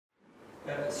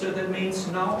So that means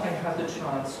now I have the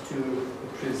chance to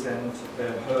present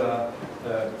her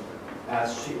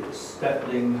as she is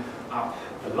stepping up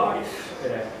a life,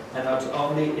 and not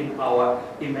only in our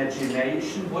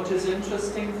imagination. What is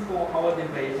interesting for our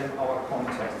debate and our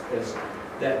context is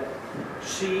that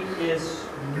she is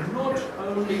not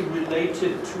only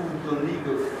related to the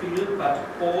legal field, but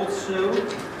also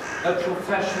a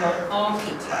professional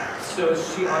architect. So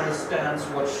she understands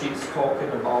what she's talking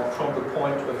about from the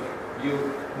point of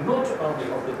view, not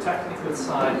only of the technical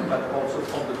side, but also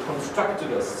from the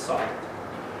constructivist side.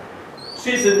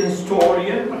 She's an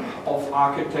historian of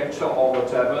architecture or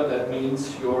whatever. That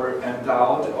means you're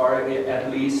endowed or at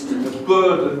least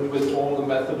burdened with all the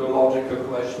methodological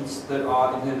questions that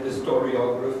are in her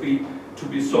historiography to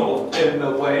be solved in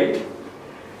a way.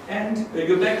 And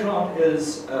your background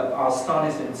is our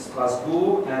studies in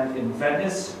Strasbourg and in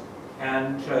Venice.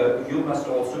 And you must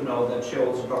also know that she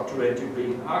holds a doctorate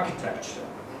degree in architecture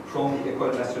from the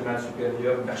École Nationale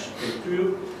Supérieure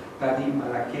d'Architecture,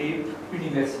 Paris-Malaquais,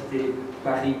 Université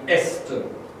Paris-Est.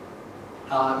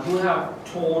 You have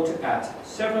taught at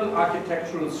several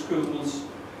architectural schools,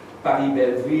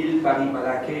 Paris-Belleville,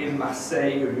 Paris-Malaquais,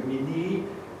 Marseille, Humanities,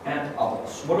 and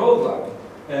others. Moreover,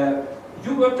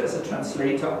 you worked as a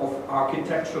translator of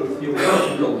architectural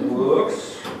theoretical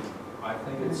works. I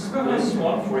think it's this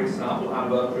one, for example. I'm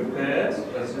well prepared,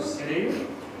 as you see.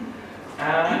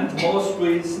 And most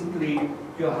recently,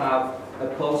 you had a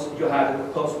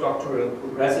postdoctoral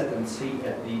residency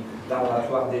at the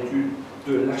Laboratoire d'études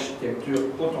de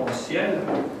l'architecture potentielle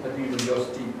at the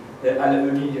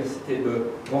Université de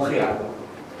Montréal.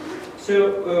 So,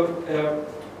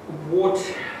 what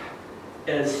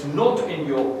is not in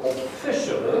your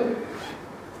official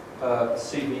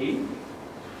CV,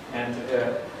 and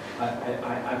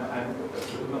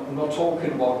I'm not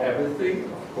talking about everything,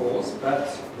 of course, but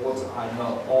what I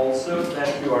know also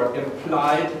that you are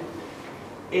implied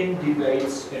in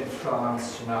debates in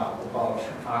France now about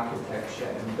architecture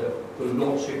and the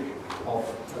logic of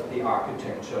the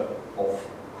architecture of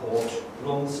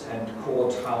courtrooms and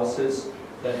courthouses.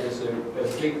 That is a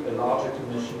larger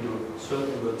commission. You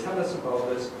certainly will tell us about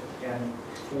this. And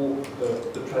for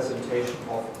the presentation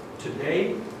of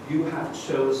today, you have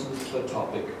chosen the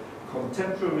topic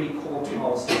contemporary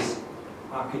courthouses,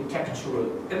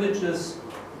 architectural images,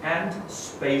 and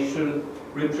spatial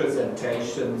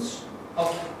representations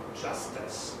of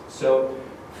justice. So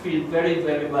feel very,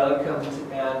 very welcomed,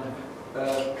 and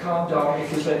calm down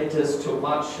if you say it is too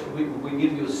much. We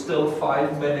give you still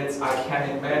 5 minutes. I can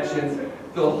imagine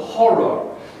the horror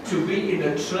to be in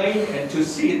a train and to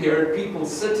see there are people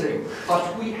sitting.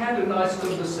 But we had a nice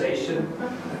conversation.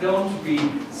 Don't be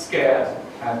scared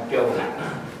and go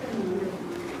ahead.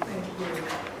 Thank you.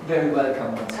 Very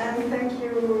welcome. And thank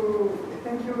you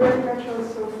very much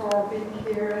also for being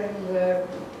here, and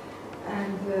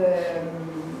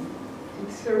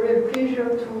it's a real pleasure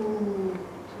to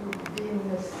be in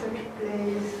such a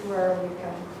place where we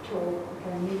can talk, we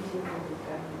can meet, and we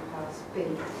can have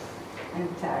space and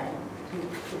time to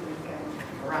we can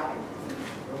write.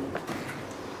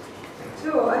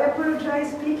 So I apologize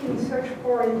speaking such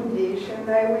poor English, and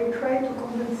I will try to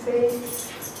compensate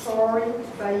for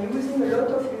it by using a lot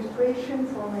of illustration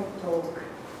for my talk,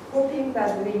 hoping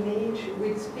that the image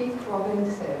will speak for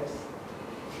themselves.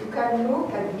 You can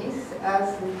look at this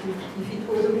as if it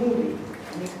was a movie,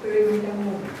 an experimental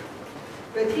movie.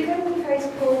 But even if I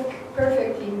spoke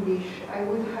perfect English, I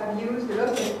would have used a lot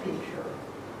of pictures,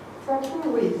 for 2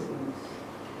 reasons.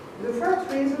 The first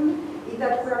reason is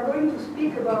that we are going to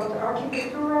speak about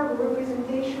architectural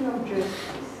representation of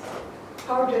justice,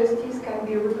 how justice can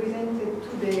be represented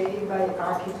today by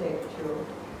architecture.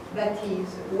 That is,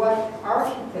 what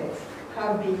architects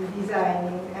have been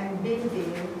designing and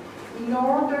building in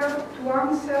order to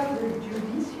answer the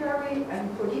judiciary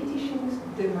and politicians'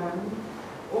 demand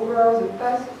over the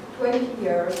past 20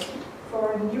 years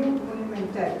for a new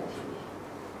monumentality.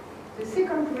 The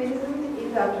second reason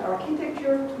is that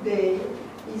architecture today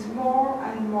is more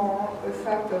and more a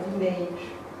fact of image,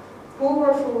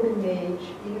 powerful image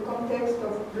in the context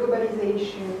of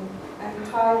globalization and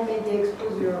high media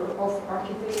exposure of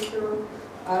architecture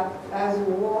at a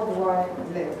worldwide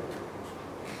level.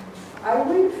 I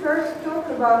will first talk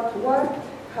about what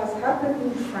has happened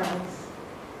in France,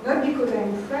 not because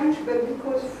I'm French, but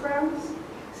because France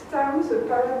stands a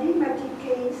paradigmatic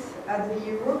case at the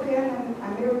European and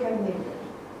American level.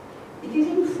 It is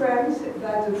in France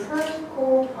that the first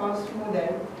courthouse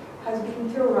model has been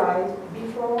theorized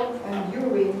before and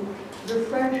during the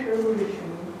French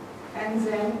Revolution, and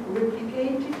then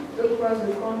replicated across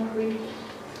the country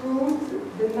through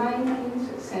the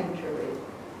 19th century.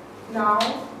 Now,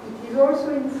 It is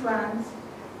also in France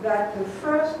that the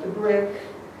first break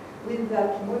with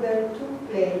that model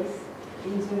took place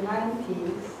in the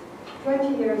 90s,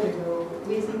 20 years ago,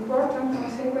 with important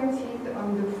consequences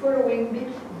on the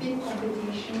following big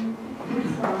competition in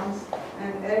France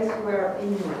and elsewhere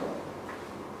in Europe.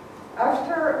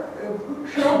 After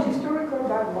a short historical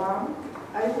background,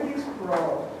 I will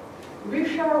explore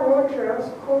Richard Rogers'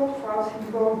 Courthouse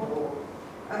in Bordeaux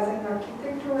as an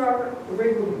architectural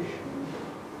revolution.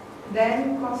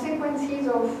 Then consequences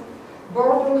of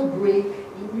Bordeaux's brick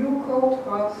in new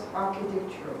courthouse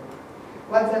architecture.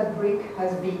 What that brick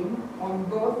has been on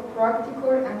both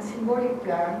practical and symbolic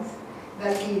plans,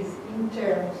 that is, in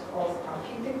terms of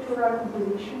architectural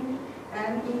composition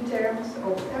and in terms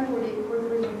of symbolic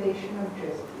representation of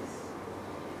justice.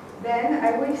 Then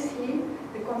I will see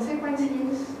the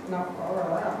consequences,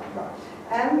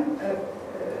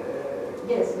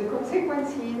 the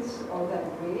consequences of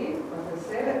that brick, as I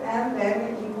said, and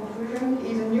then in conclusion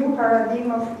is a new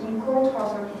paradigm of in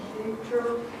courthouse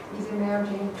architecture is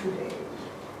emerging today.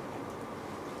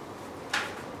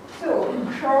 So,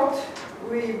 short,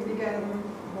 we began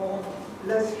more,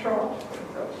 less short,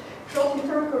 short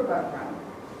historical background.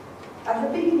 At the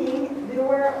beginning, there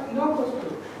were no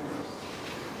constructions.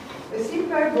 A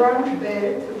simple branch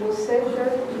belt was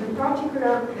settled in a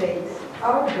particular place,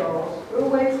 outdoors,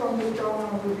 away from the town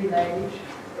of the village,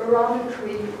 around a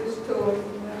tree, a stone,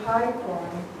 in a high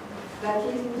point, that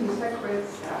is in the sacred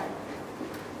side.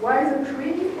 While the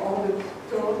tree or the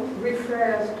stone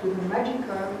refers to the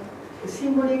magical, a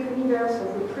symbolic universe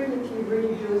of a primitive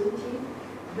religiosity,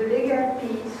 the legal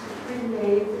piece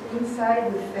prevailed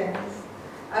inside the fence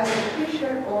as a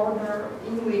special order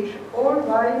in which all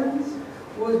violence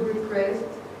was repressed,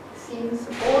 since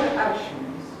all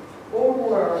actions, all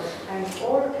words, and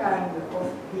all kinds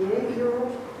of behavior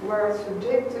were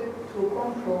subjected to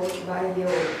control by the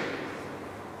authorities.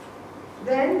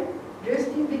 Then,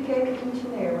 justice became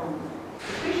itinerant,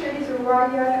 especially the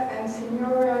royal and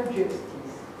seigneurial justice.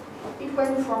 It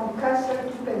went from castle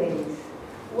to palace,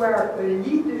 where a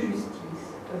lit de justice,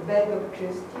 a bed of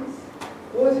justice,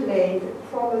 was laid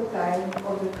for the time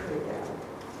of the trial.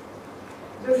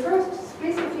 The first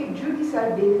specific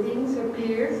judicial buildings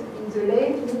appears in the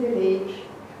late Middle Age,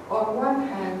 on one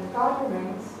hand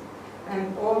parliaments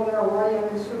and other royal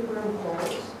and supreme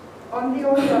courts, on the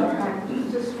other hand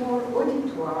the small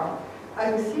auditoire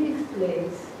as a civic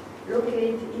place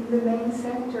located in the main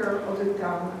center of the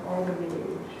town or the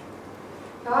village.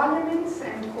 Parliaments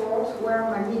and courts were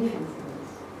magnificent,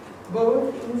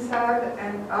 both inside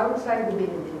and outside the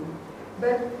building,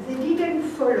 but they didn't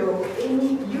follow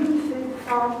any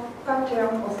uniform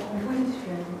pattern of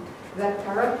composition that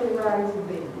characterized the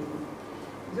building.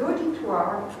 The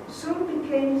auditoire soon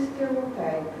became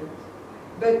stereotyped,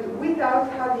 but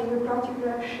without having a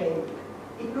particular shape.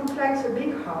 It looked like a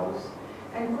big house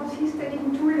and consisted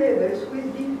in two levels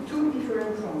with two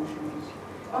different functions.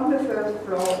 On the first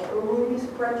floor, a room is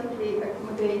practically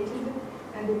accommodated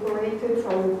and decorated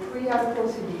for the trial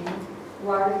proceeding,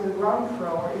 while the ground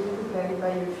floor is occupied by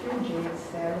a few jail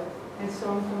cells and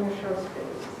some commercial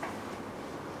space.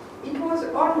 It was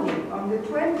only on the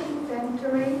 20th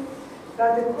century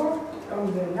that the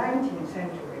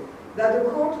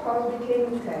courthouse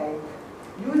became type,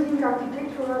 using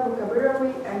architectural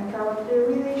vocabulary and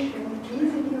characterization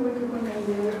easily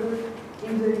recognizable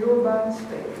in the urban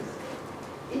space.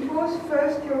 It was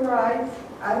first theorized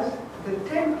as the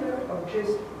Temple of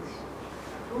Justice,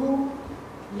 through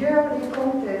yearly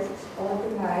contests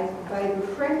organized by the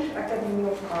French Academy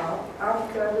of Art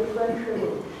after the French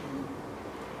Revolution.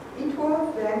 It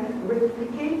was then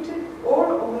replicated all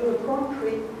over the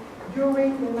country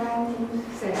during the 19th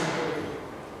century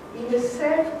in a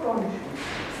self-conscious,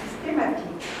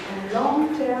 systematic, and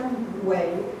long-term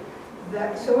way,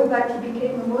 so that it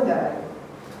became a model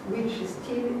which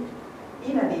still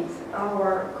inhabits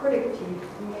our collective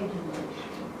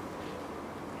imagination.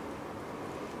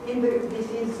 This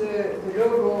is the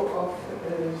logo of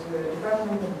the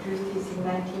Department of Justice in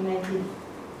 1992.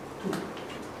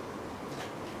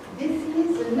 This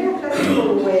is a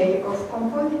neoclassical way of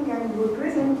composing and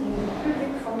representing the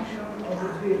public function of the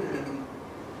building,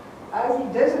 as it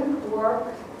doesn't work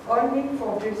only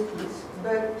for justice,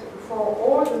 but for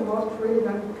all the most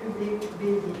relevant public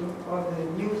buildings of the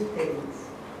new states.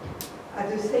 At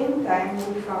the same time,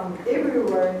 we found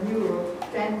everywhere in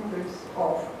Europe temples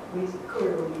with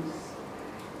columns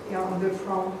on the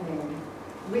front name,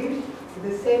 with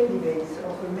the same device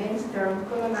of a main stern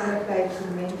colonnade applied to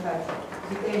the main facade.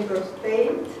 The temple of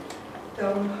state,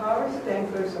 town house,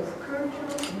 temples of culture,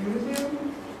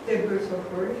 museum, temples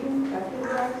of religion,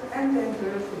 cathedrals, and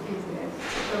temples of business,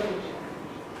 stock exchange.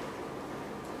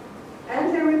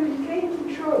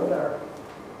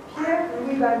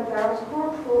 Gibraltar's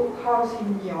Courthouse in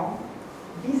Lyon,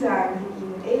 designed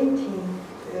in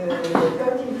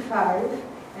 1835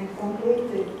 and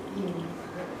completed in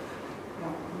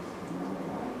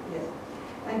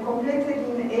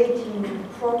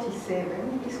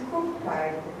 1847, is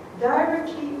copied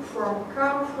directly from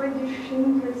Carl Friedrich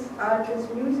Schinkel's Altes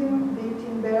Museum built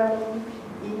in Berlin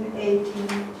in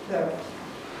 1830.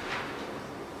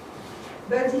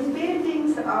 But these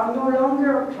buildings are no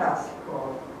longer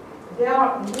classical. They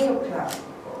are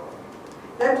neoclassical.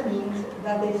 That means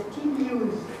that they still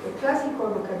use a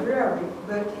classical vocabulary,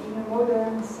 but in a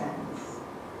modern sense.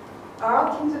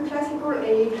 Art in the classical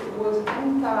age was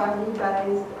entirely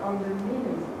based on the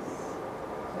mimesis.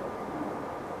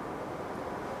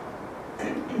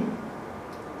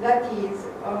 That is,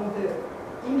 on the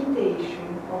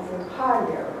imitation of a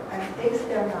higher and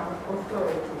external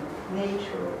authority,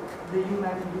 nature, the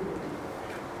human being.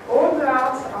 All the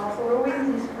arts are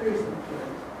following this principle: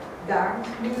 dance,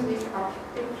 music,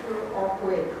 architecture, or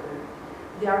poetry.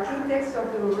 The architects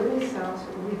of the Renaissance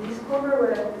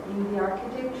rediscovered in the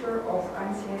architecture of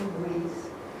ancient Greece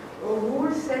a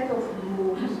whole set of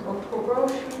rules of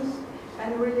proportions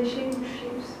and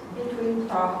relationships between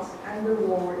parts and the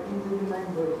whole in the human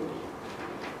body.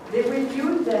 They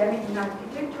reviewed them in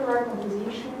architectural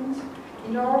compositions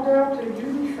in order to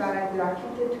unify the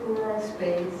architectural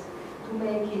space to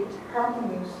make it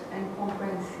harmonious and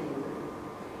comprehensive.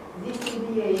 This is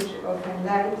the age of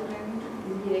enlightenment,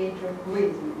 the age of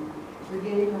reason. The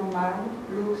Gaelic mind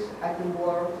looks at the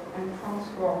world and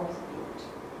transforms it.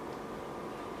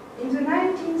 In the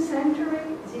 19th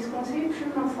century, this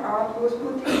conception of art was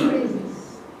put in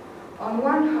crisis. On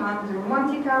one hand, the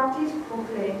Romantic artists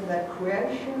proclaimed that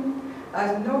creation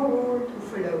has no rule to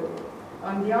follow.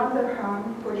 On the other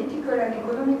hand, political and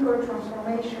economical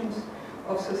transformations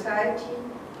of society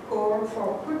call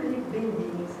for public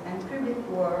buildings and public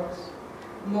works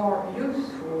more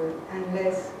useful and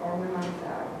less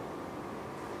ornamental.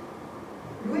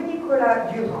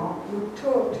 Louis-Nicolas Durand, who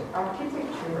taught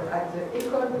architecture at the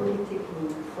École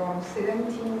Polytechnique from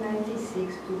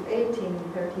 1796 to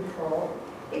 1834,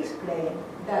 explained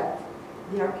that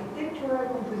the architectural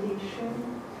composition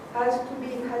has to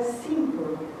be as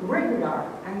simple, regular,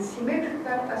 and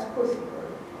symmetrical as possible,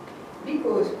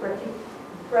 because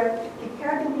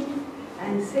practicability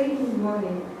and saving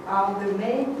money are the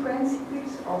main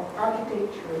principles of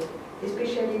architecture,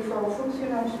 especially for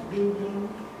functional building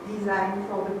designed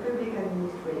for the public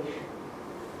administration.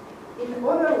 In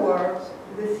other words,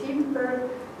 the simpler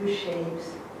the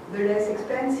shapes, the less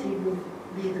expensive will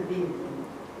be the building.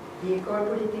 The École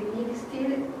Polytechnique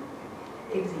still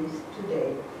exists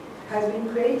today, has been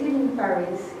created in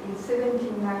Paris in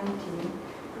 1719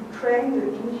 to train the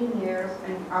engineers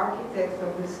and architects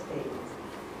of the state.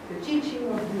 The teaching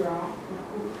of Durand,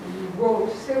 who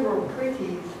wrote several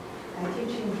treatises and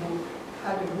teaching books,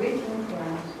 had a great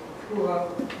influence throughout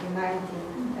the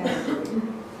 19th century.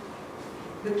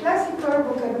 The classical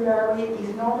vocabulary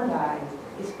is normalized,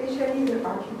 especially the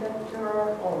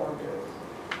architectural orders,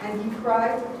 and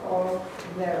deprived of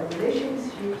their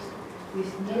relationships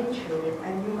with nature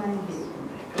and human beings.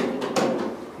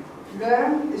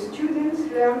 Students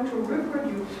learn to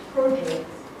reproduce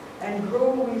projects and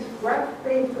draw with graph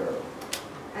paper,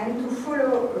 and to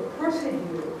follow a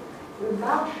procedure, a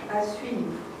marche à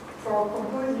suivre, for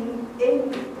composing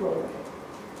any project.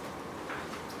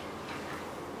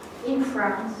 In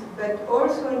France, but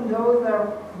also in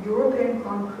other European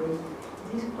countries,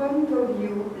 this point of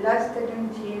view lasted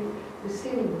until the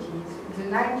 70s, the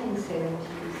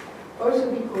 1970s,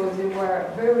 also because there were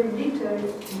very little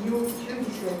new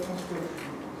judicial constructions.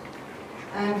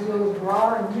 And those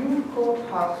rare new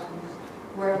courthouses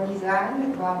were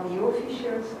designed by the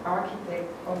official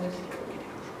architect of the state.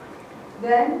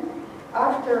 Then,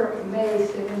 after May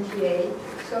 78,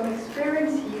 some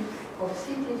experiences of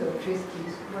cities of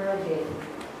justice were gained,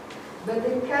 but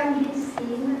they can be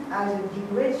seen as a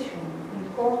digression in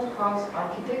courthouse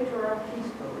architectural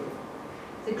history.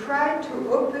 They tried to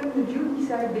open the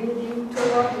judicial building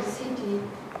toward the city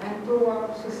and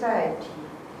toward society,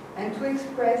 and to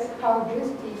express how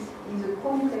justice is a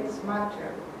complex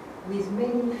matter with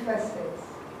many facets.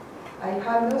 I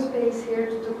have no space here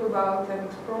to talk about and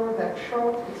explore that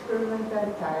short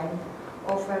experimental time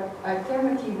of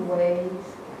alternative ways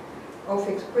of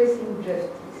expressing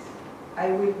justice.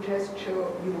 I will just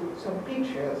show you some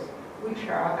pictures which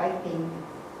are, I think,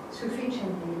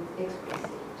 sufficiently explicit.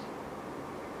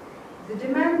 The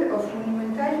demand of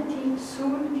monumentality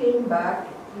soon came back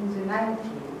in the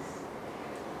 90s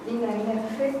in an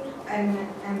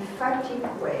emphatic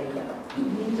way,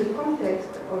 in the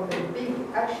context of a big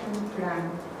action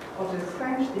plan of the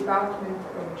French Department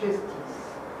of Justice,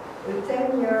 a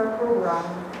 10-year program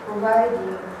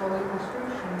providing for the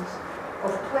constructions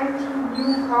of 20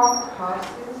 new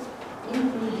courthouses,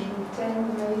 including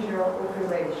 10 major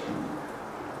operations.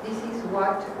 This is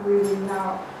what we will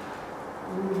now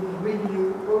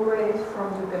review, always from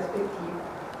the perspective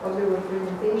of the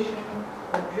representation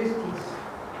of justice.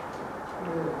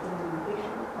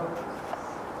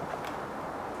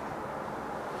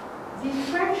 The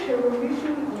French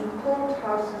Revolution in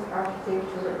courthouses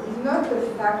architecture is not a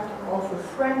fact of a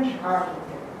French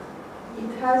architect.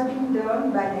 It has been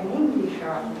done by an English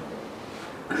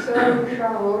architect, Sir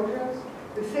Richard Rogers,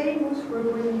 the famous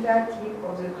representative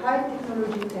of the high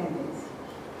technology tendency,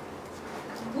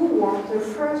 who won the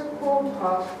first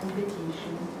courthouse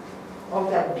competition of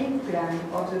that big plan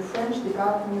of the French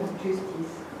Department of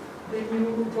Justice, the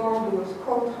new Bordeaux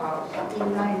Courthouse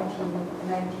in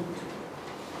 1992.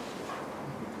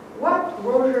 What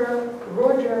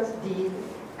Rogers did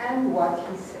and what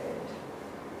he said.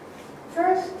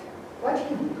 First, what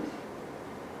he did.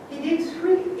 He did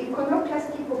 3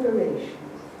 iconoclastic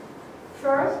operations.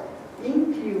 First,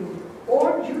 include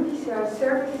all judicial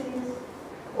services,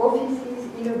 offices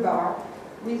in a bar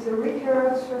with a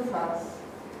recurrent surface,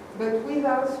 but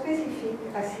without specific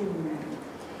assignment.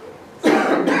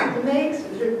 It makes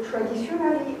the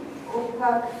traditionally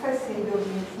opaque facade of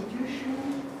the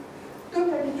institution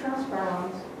totally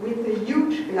transparent with a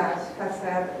huge glass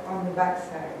facade on the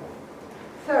backside.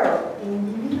 Third,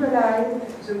 individualize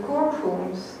the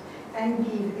courtrooms and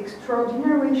give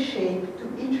extraordinary shape to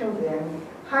each of them,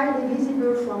 highly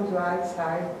visible from the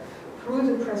outside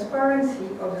through the transparency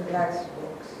of the glass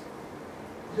box.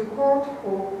 The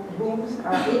courtrooms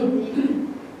are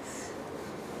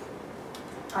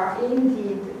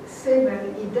indeed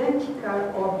 7 identical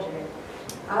objects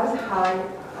as high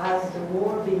as the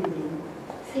whole building,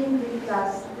 simply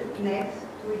placed next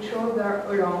to each other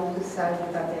along the side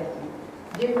of the building,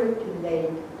 directly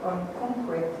laid on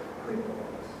concrete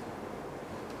cripples.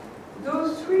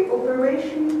 Those 3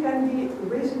 operations can be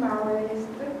summarized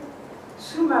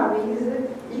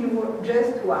in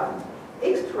just one.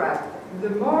 Extract the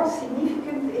more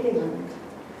significant element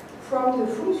from the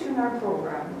functional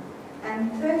program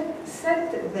and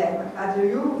set them at the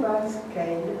urban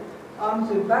scale on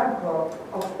the backdrop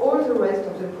of all the rest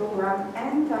of the program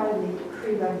entirely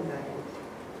trivialized.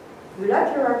 The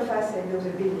lateral facade of the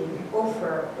building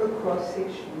offers a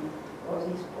cross-section of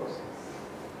this process.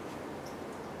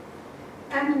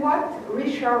 And what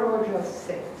Richard Rogers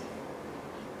said.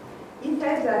 He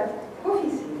said that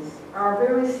offices are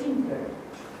very simple,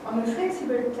 on a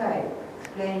flexible type,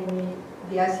 explained me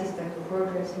the assistant of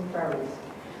Rogers in Paris.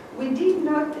 We did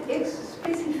not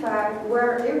specify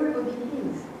where everybody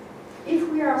is. If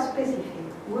we are specific,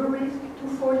 we risk to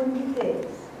fall in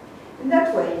details. In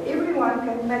that way, everyone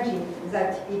can imagine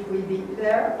that it will be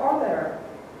there or there.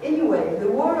 Anyway,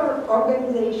 the whole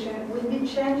organization will be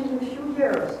changed in a few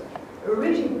years. A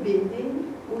rigid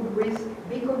building would risk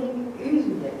becoming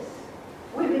useless.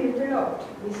 We build a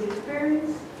lot. With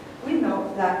experience, we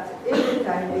know that every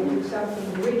time we do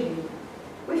something rigid,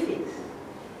 we fix.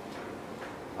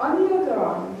 On the other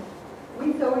hand,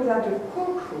 we thought that the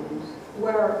courtrooms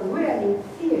were really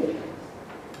theaters.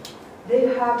 They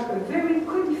have a very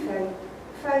codified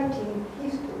fighting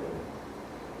history.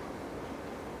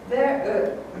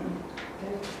 There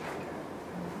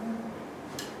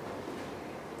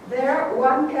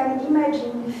one can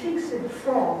imagine fixed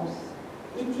forms.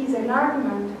 It is an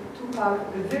argument to have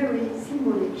a very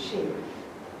symbolic shape.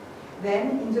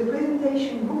 Then, in the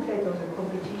presentation booklet of the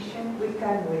competition, we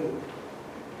can read.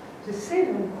 The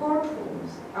 7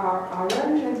 courtrooms are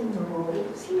arranged in a row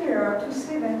similar to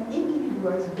 7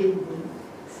 individual buildings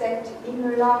set in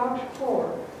a large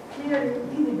hall, clearly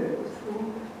visible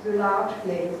through the large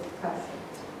glazed facade.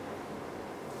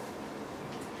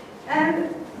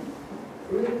 And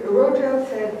Roger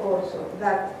said also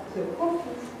that the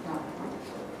office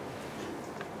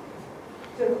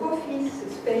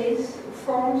space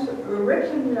forms a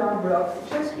rectangular block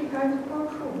just behind the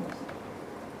courtrooms.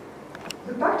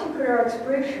 The particular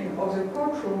expression of the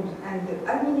courtrooms and the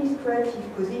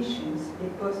administrative positions, the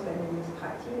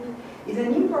post-administrative, is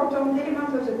an important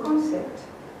element of the concept.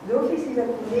 The office's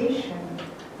accommodation,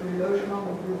 the logement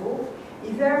of bureau,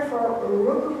 is therefore a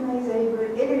recognizable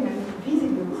element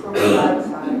visible from the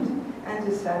outside and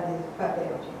the salle des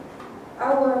papers.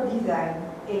 Our design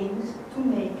aims to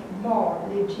make more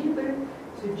legible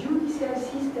the judicial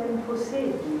system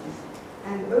proceedings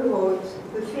and avoids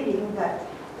the feeling that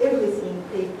everything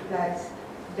takes place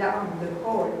down the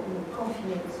hall in a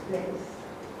confined place.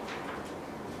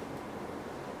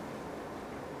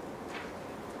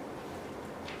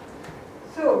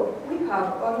 So we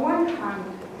have, on one hand,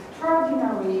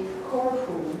 extraordinary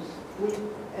courtrooms with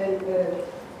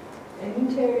an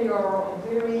interior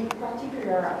very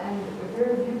particular and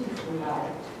very beautiful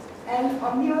light. And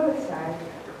on the other side,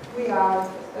 we have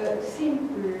a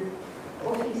simple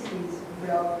offices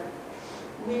block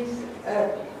with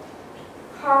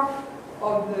half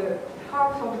of the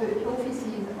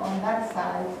offices on that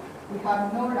side. We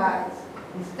have no lights,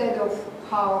 instead of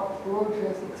how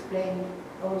Rogers explained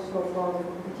also for the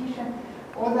competition.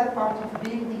 All that part of the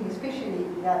building, especially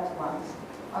that ones,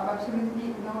 have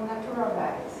absolutely no natural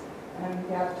lights, and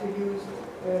they have to use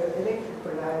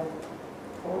electrical light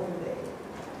all the day.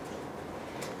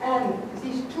 And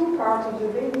these two parts of the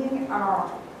building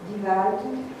are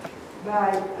divided by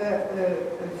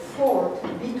a fault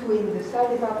between the salle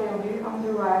des pas perdus on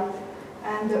the right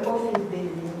and the office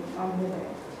building on the left.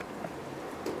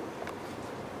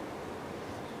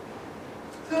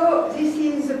 So this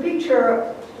is a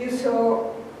picture you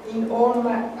saw in all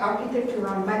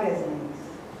architectural magazines.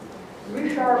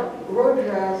 Richard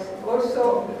Rogers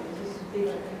also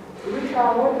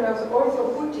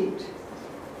put it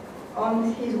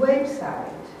on his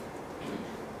website.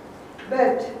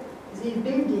 But this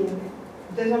building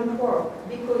doesn't work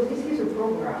because this is a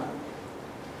program.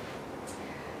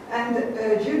 And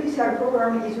a judicial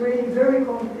program is really very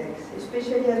complex,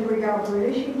 especially as regards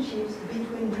relationships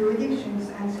between jurisdictions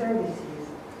and services,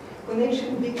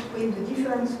 connection between the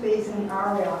different space and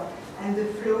area, and the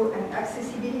flow and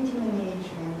accessibility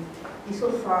management,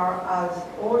 insofar as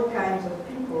all kinds of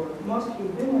people, mostly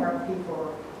vulnerable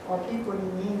people or people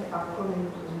in need, are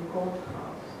coming to the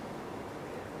courthouse.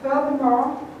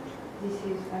 Furthermore, this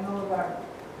is another,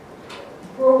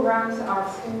 programs are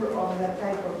full of that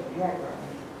type of diagram.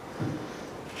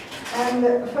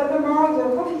 And furthermore, the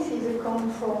offices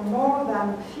account for more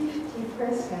than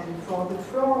 50% for the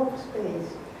floor space,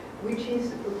 which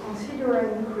is a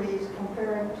considerable increase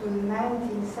compared to the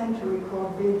 19th century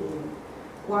court building,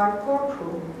 while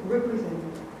courtroom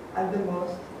represent at the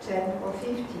most 10 or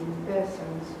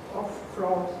 15% of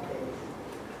floor space.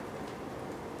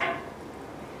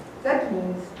 That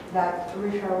means that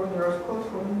Richard Rogers'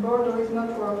 courtroom in Bordeaux is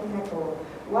not working at all,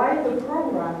 while the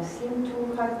program seemed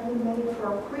to have been made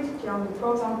for Christian the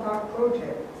Portsmouth Park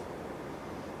project,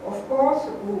 of course,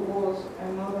 who was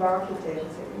another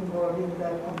architect involved in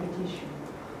that competition.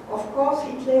 Of course,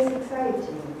 it's less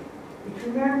exciting. But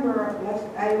remember,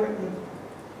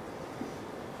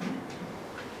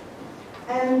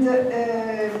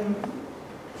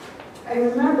 I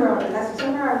remember last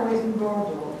summer I was in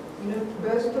Bordeaux, in a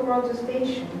bus towards the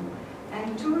station,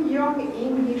 and two young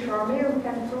English or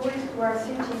American tourists were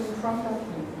sitting in front of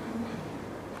me.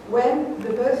 When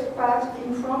the bus passed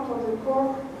in front of the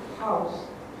courthouse,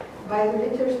 by the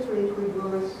little street which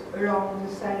goes along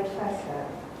the side facade.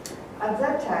 At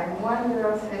that time, one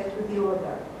girl said to the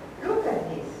other, "Look at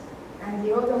this." And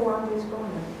the other one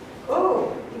responded,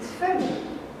 "Oh, it's funny."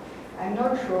 I'm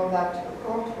not sure that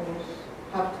courthouses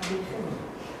have to be funny.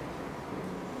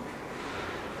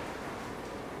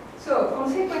 So,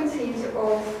 consequences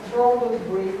of Bordeaux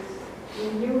bricks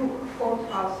in new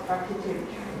courthouse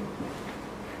architecture.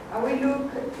 I will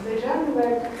look at the Jean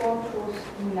Nouvel courthouse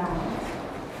in Nantes,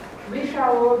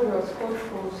 Richard Rogers'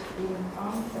 Courthouse in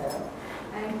Antwerp,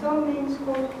 and Tom Lyn's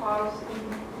Courthouse in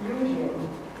Eugene,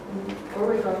 in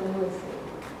Oregon, USA.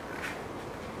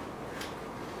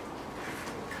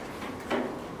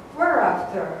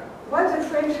 Whereafter, what the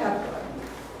French had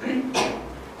done,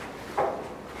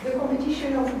 the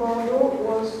competition of Bordeaux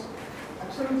was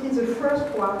absolutely the first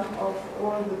one of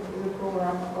all the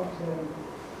program of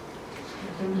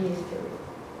the ministry.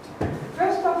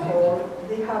 First of all,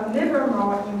 they have never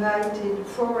more invited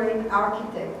foreign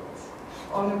architects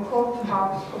on a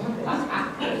courthouse contest.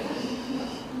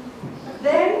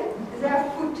 Then they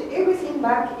have put everything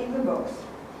back in the box.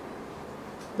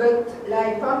 But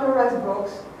like Pandora's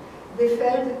box, they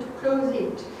failed to close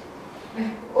it.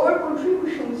 All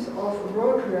contributions of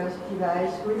Rogers'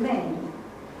 device remained.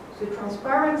 The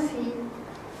transparency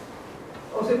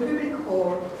of the public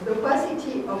hall, the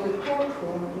opacity of the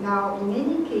courtroom, now in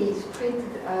any case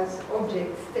treated as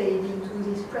objects, stayed into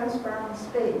this transparent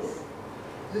space.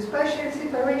 The spatial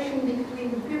separation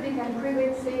between the public and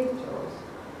private sectors,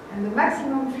 and the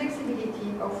maximum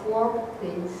flexibility of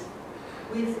workplace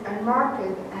with unmarked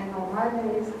and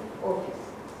normalized offices.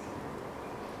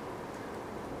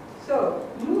 So,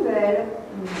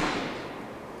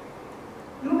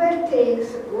 Nouvel takes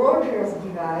Rogers'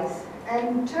 device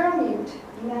and turn it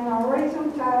in an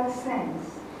horizontal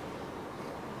sense.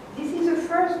 This is the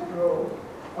first draw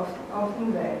of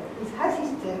Nouvel. His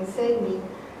assistant said me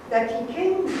that he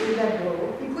came with that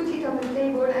drawer, he put it on the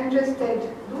table and just said,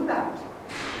 do that.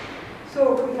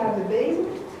 So we have the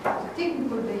basement, the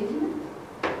technical basement,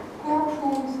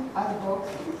 courtrooms as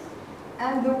boxes,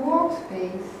 and the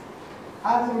workspace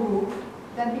as a roof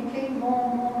that became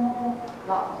more and more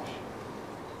large.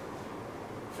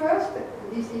 First,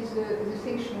 this is the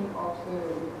section of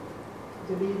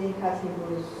the building as it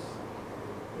was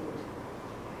built.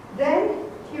 Then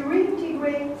he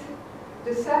reintegrated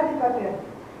the salle de papier.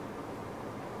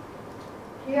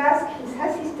 He asked his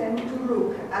assistant to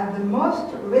look at the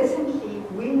most recently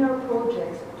winner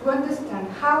projects to understand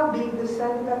how big the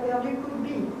salle de papier could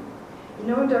be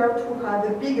in order to have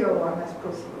a bigger one as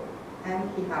possible. And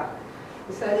he had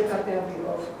a salle de papier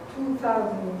of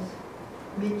 2,000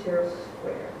 meters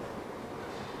square.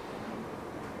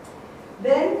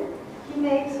 Then he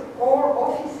makes all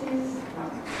offices.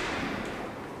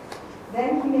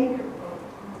 Then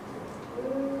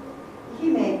he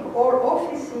make all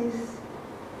offices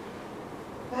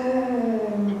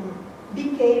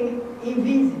became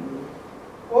invisible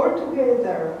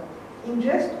altogether in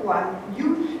just one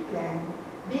huge plan,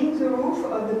 being the roof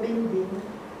of the building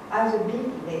as a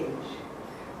big ledge.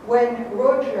 When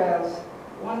Rogers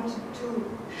wanted to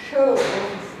show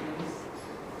offices,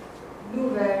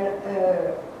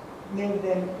 Nouvel made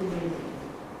them invisible.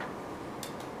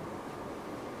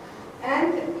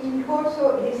 And it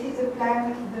also, this is a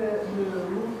plan, the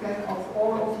roof plan of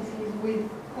all offices with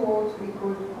courts, we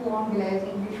call cour anglaise,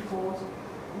 English courts,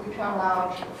 which are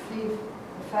large,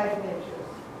 5 meters.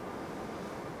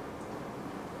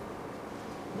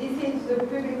 This is the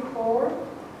public hall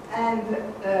and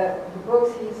the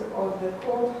boxes of the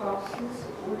courthouses,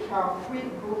 which are 3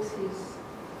 boxes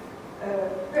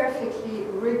perfectly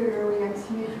regularly and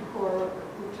symmetrical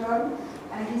put on,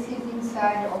 and this is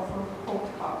inside of a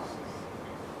courthouse.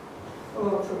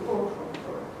 Of the courtroom,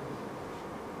 sorry.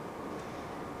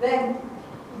 Then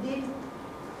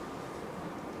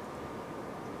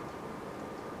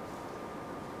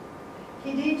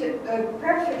he did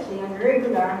perfectly and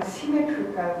regular and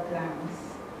symmetrical plans,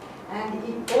 and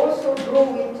he also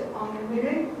drew it on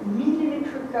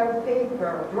millimetrical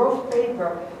paper, draft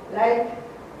paper, like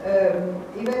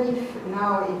even if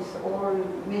now it's all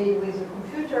made with a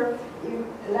computer,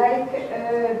 like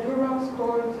Durance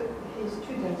called his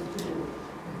students to do.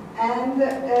 And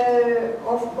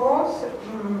of course,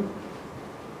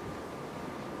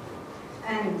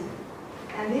 and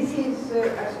this is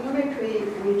axonometry,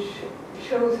 which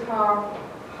shows how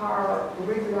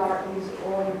regular is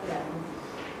all plan.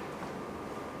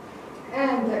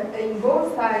 And in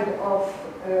both sides of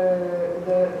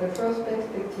the first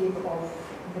perspective of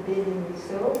the building we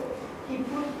saw, he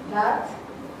put that,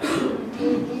 he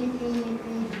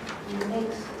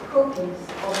makes copies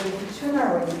of the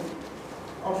dictionary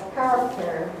of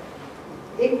character,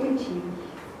 equity,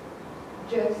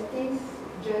 justice,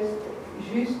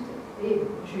 juste et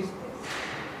justesse.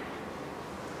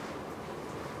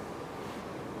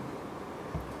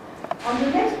 On the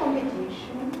next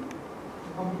competition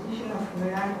of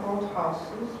Milan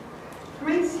Courthouses,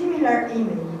 3 similar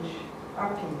images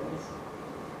appears.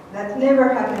 That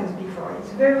never happens before.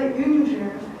 It's very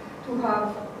unusual to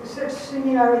have such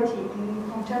similarity in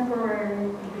contemporary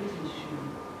competition.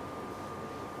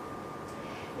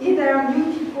 Either new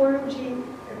typology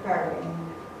appearing.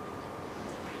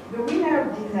 The winner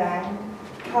design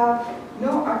have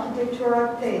no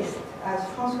architectural taste, as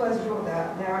Françoise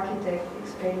Jourda, the architect,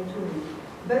 explained to me,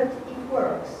 but it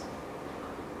works.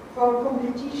 For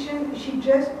competition, she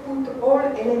just put all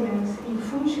elements in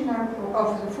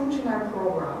of the functional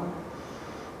program.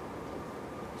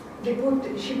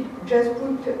 She just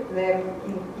put them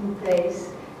in place,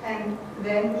 and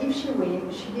then if she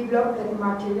wins, she developed their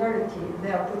materiality,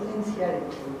 their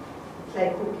potentiality. It's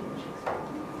like cooking, she explained.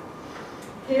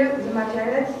 Here, the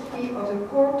materiality of the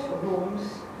courtrooms.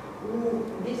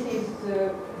 This is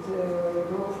the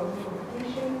growth of the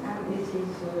competition, and this is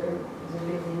the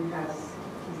building as it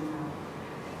is now.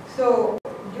 So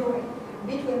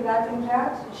between that and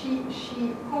that, she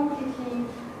completely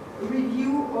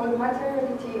reviewed all the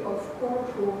materiality of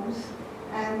courtrooms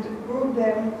and grouped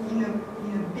them in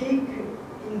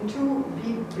 2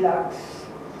 big blocks.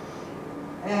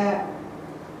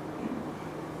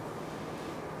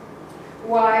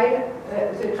 While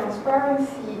the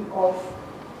transparency of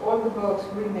all the blocks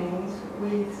remains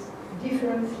with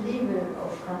different levels of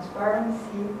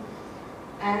transparency,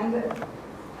 and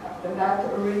after that, a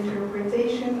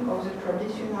reinterpretation of the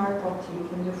traditional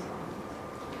portique in the front.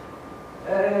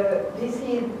 This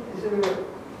is the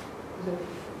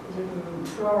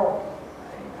floor,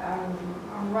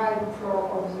 on right floor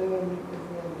of the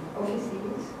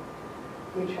offices.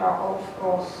 which are of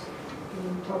course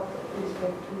in top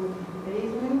respect to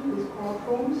basement with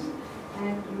courtrooms,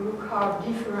 and you look how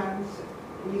different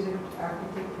is the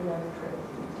architectural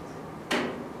treatment.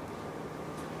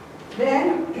 Then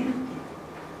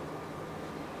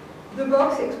the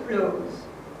box explodes,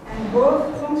 and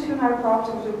both functional parts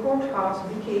of the courthouse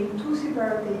became two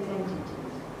separate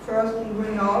entities. First in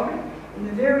Grenoble, in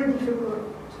a very difficult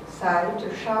site,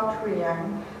 a sharp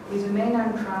triangle with the main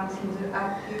entrance in the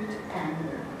acute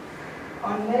angle.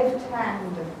 On left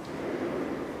hand,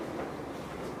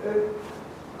 a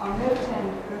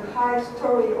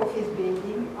high-story office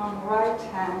building. On right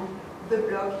hand, the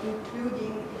block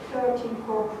including 13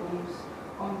 courtrooms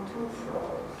on 2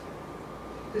 floors.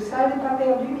 The salle des pas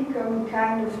perdus became a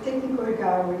kind of technical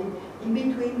gallery in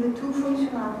between the two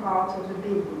functional parts of the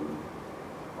building.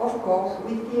 Of course,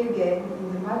 we see again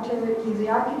in the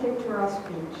architectural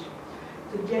speech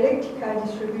the dialectical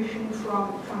distribution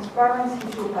from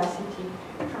transparency to opacity,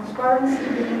 transparency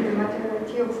being the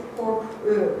materiality of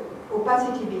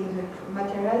opacity being the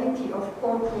materiality of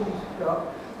courtroom block,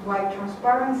 while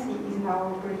transparency is now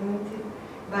represented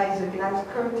by the glass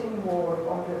curtain wall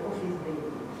of the office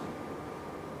building.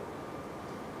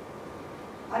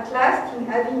 At last, in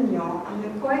Avignon, in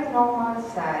a quite normal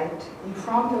site, in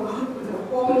front of the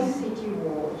whole city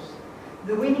walls,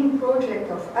 the winning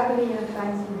project of Adrien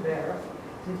Fancy-Berg,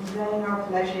 the designer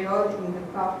of La Géode in the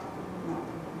Parc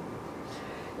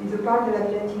de la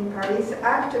Villette in Paris,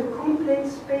 act a complete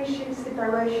spatial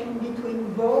separation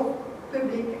between both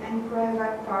public and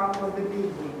private parts of the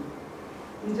building.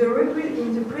 In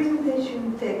the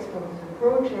presentation text of the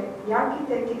project, the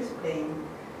architect explained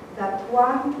that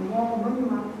one more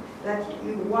monument, that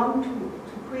you want to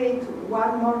create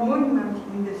one more monument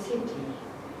in the city,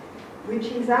 which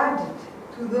is added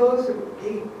to those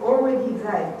already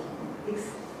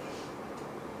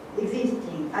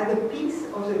existing as a piece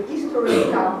of the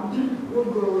historic town who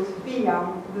goes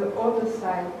beyond the other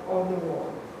side of the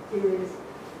wall. Here is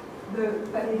the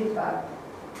Palais des Papes.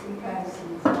 You can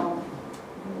see from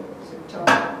the top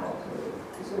of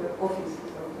the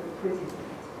offices of the president.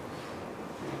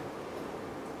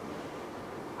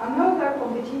 Another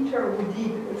competitor who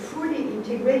did a fully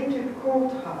integrated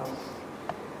courthouse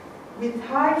with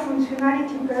high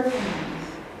functionality performance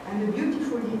and a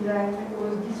beautiful design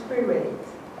was Disparate.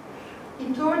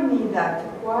 He told me that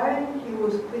while he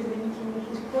was presenting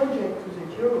his project to the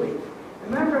jury, a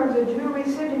member of the jury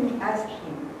suddenly asked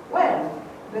him, well,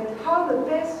 but how the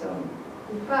person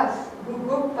who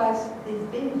go past this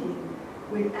building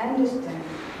will understand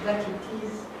that it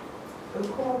is a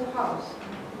courthouse,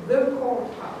 the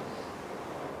courthouse.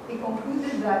 He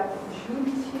concluded that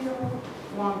judicial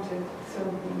wanted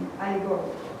something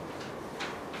allegorical.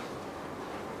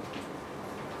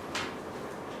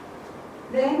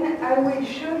 Then I will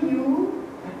show you,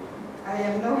 I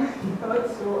have no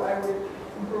notes, so I will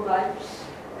improvise,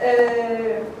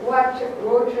 what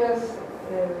Roger's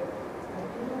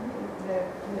the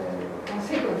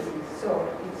consequences. So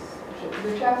it's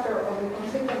the chapter of the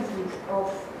consequences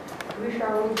of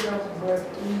Richard Roger's work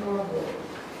in Bordeaux.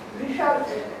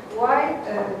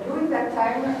 During that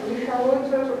time, Richard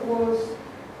Roger was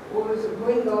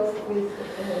going off with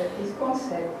his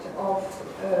concept of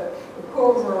a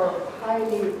cover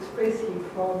highly expressive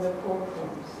for the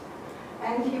courtrooms.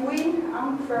 And he won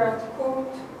unfair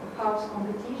courthouse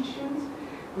competitions,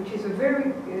 which is a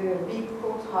very big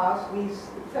courthouse with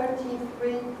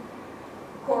 33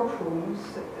 courtrooms,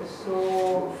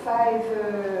 so 5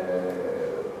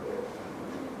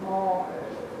 more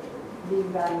big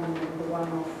than the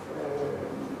one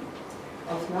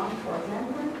of Nantes, for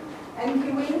example. And he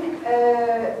went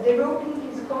developing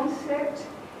his concept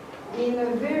in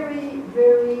a very,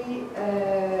 very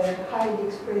highly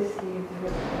expressive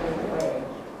way.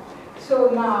 So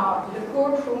now the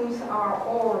courtrooms are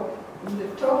all in the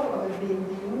top of the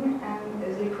building, and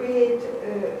they create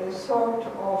a sort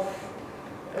of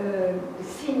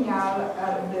signal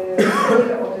at the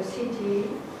scale of the city.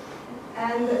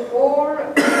 And all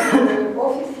the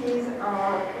offices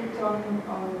are put on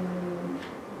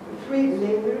 3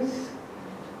 levels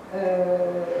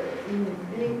in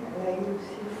big, like you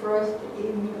see first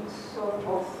in sort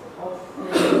of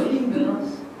fingers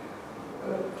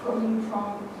coming from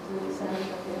the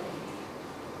center.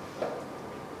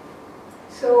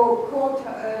 So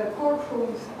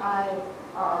courtrooms are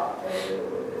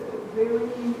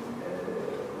very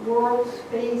world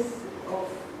space of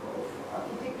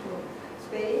architectural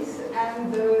space,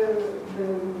 and the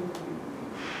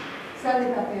salle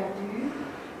des pas perdus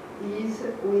is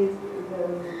with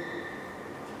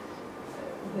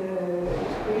the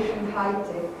expression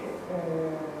high-tech,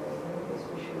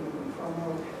 especially from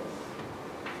Rogers.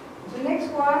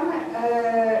 one,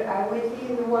 I will see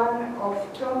the one of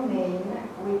Tom Main,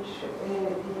 which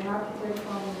is an architect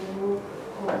from the group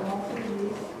called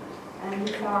Courthouses, and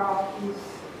these are his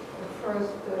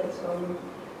first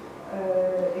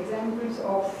examples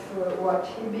of what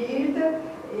he built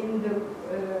in the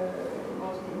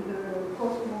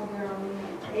postmodern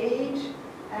age.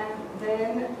 And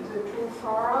then the too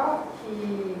far he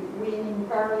went in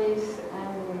Paris,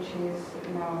 and which is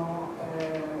now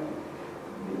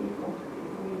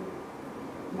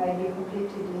might be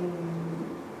completed in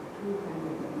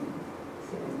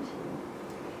 2017.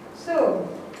 So,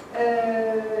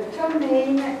 Tom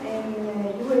Main in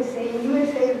USA. In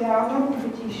USA there are no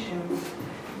competitions.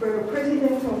 The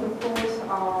presidents of the course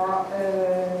are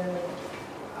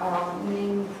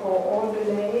named for all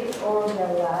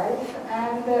their life,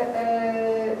 and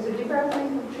the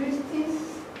Department of Justice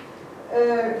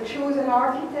choose an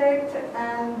architect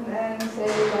and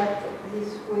say that this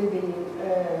will be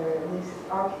this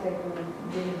architect will build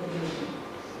the building.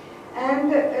 And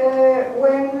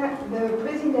when the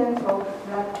president of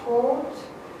that court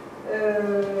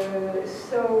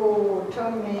saw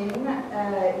Tom Main,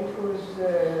 it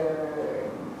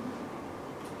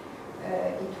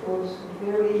was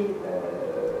very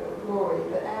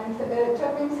worried. And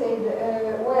Tom Main said,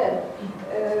 well,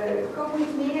 come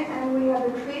with me and we have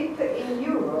a trip in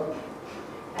Europe.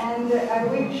 And I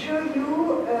will show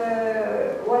you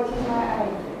what is my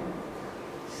idea.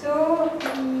 So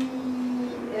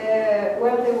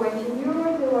well, they went in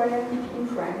Europe, they went in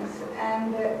France,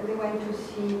 and they went to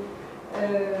see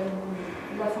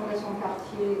la Fondation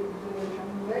Cartier de Jean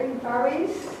in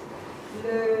Paris,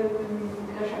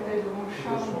 la chapelle de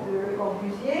Montchamp de Le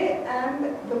Corbusier, and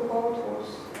the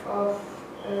Courthouse of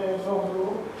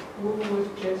Bordeaux, who was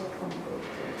just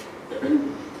completed.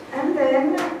 And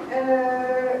then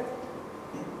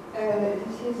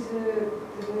this is the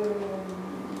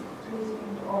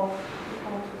president of the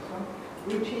Courthouse,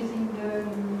 which is in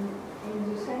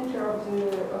the center of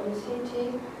the city,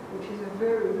 which is a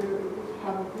very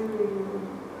urban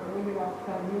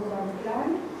plan.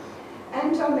 And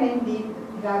Tom Main did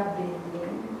that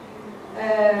building,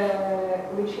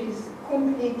 which is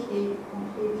completely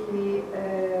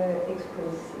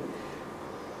expressive.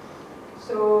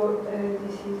 So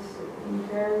this is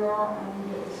interior and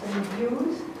some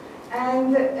views,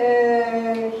 and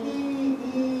he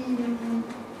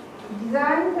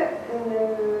designed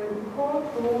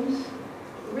courtrooms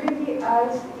really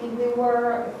as if they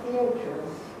were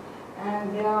theaters, and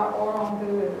they are all on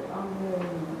the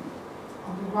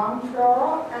ground floor,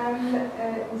 and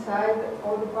inside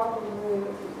all the part of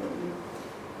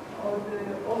the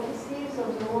offices of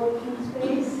the working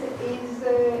space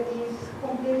is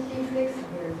completely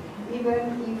flexible, even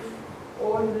if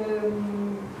all the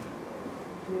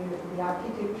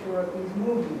architecture is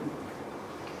moving.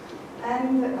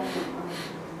 And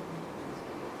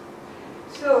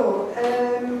so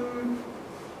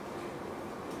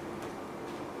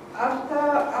after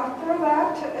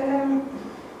that,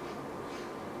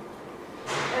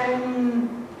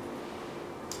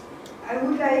 I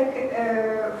would like,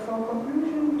 for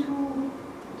conclusion, to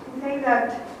say that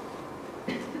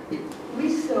we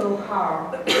saw how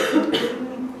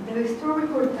in the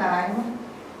historical time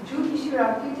judicial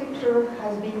architecture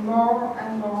has been more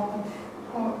and more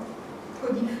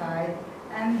codified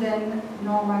and then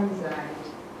normalized.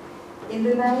 In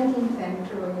the 19th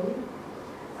century,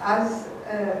 as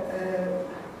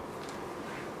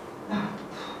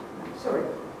sorry,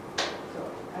 so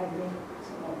I drink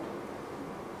some water.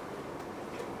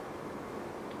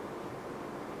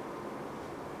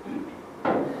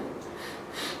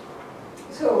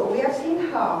 So we have seen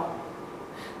how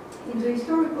in the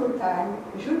historical time,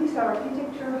 judicial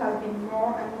architecture has been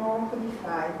more and more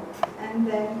codified and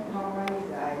then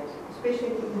normalized,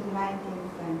 especially in the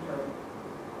 19th century,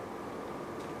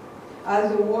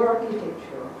 as a war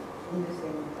architecture in the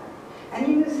same time. And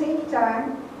in the same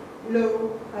time, law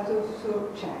has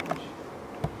also changed.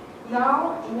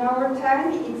 Now, in our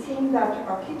time, it seems that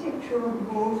architecture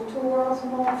moves towards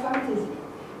more fantasy,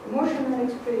 emotional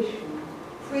expression,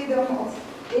 freedom of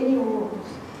any rules,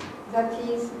 that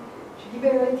is, to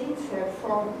liberate itself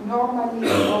from normally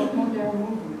of modern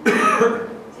movement.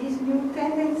 This new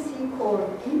tendency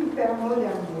called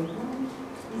hypermodern movement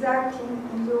is acting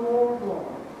in the whole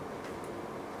world,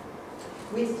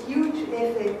 with huge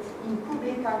effects in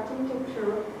public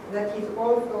architecture that is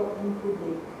also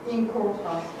in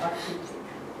courthouse architecture.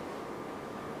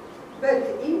 But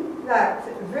in that,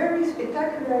 very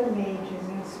spectacular images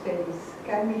in space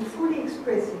can be fully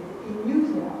expressed in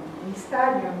museums, in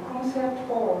stadium, concert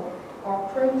hall, or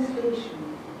train station.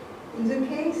 In the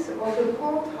case of the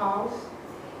courthouse,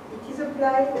 It is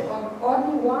applied on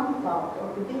only one part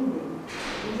of the building,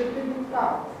 in the public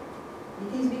part.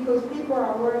 It is because people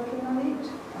are working on it,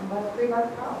 on that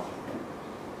private part.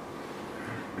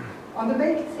 On the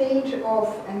backstage of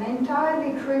an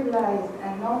entirely trivialized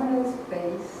and nominal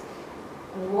space,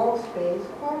 a workspace,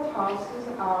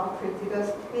 courthouses are treated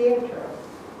as theaters,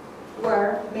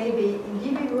 where maybe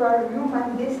individual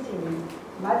human destiny,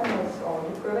 madness or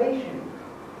deprivation,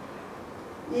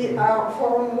 are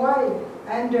formed wide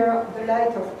under the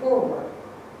light of power.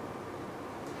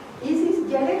 Is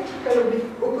this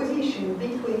dialectical opposition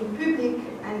between public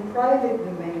and private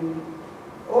domain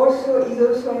is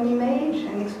also an image,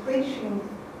 an expression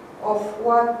of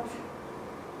what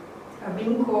have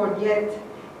been called yet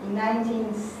in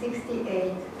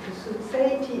 1968 the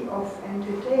Society of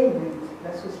Entertainment,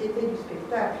 la Société du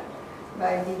Spectacle,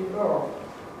 by Bels.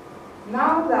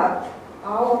 Now that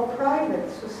our private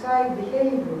society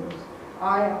behaviors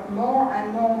are more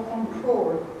and more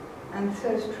controlled and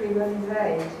thus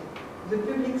trivialized, the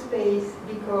public space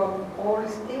becomes all a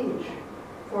stage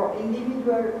for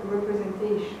individual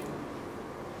representation.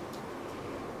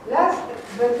 Last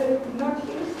but not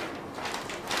least,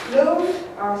 laws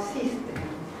are systems.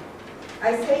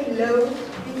 I say laws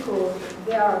because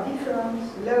there are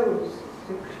different laws.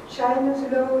 The Chinese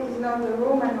law is not the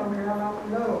Roman or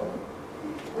German law,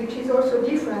 which is also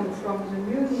different from the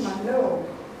municipal law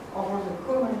or the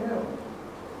common law.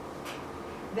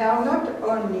 There are not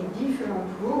only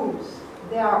different rules,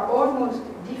 there are almost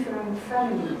different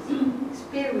families,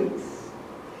 spirits.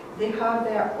 They have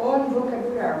their own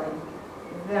vocabulary,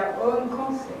 their own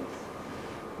concepts.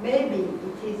 Maybe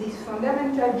it is this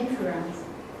fundamental difference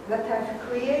that has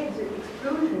created the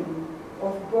explosion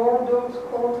of Bordeaux's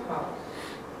courthouse.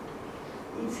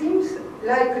 It seems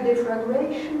like a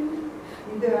deflagration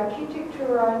in the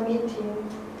architectural meeting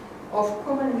of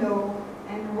common law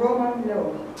and Roman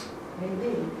law,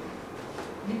 maybe.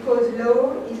 Because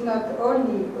law is not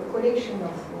only a collection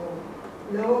of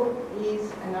law, law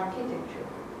is an architecture.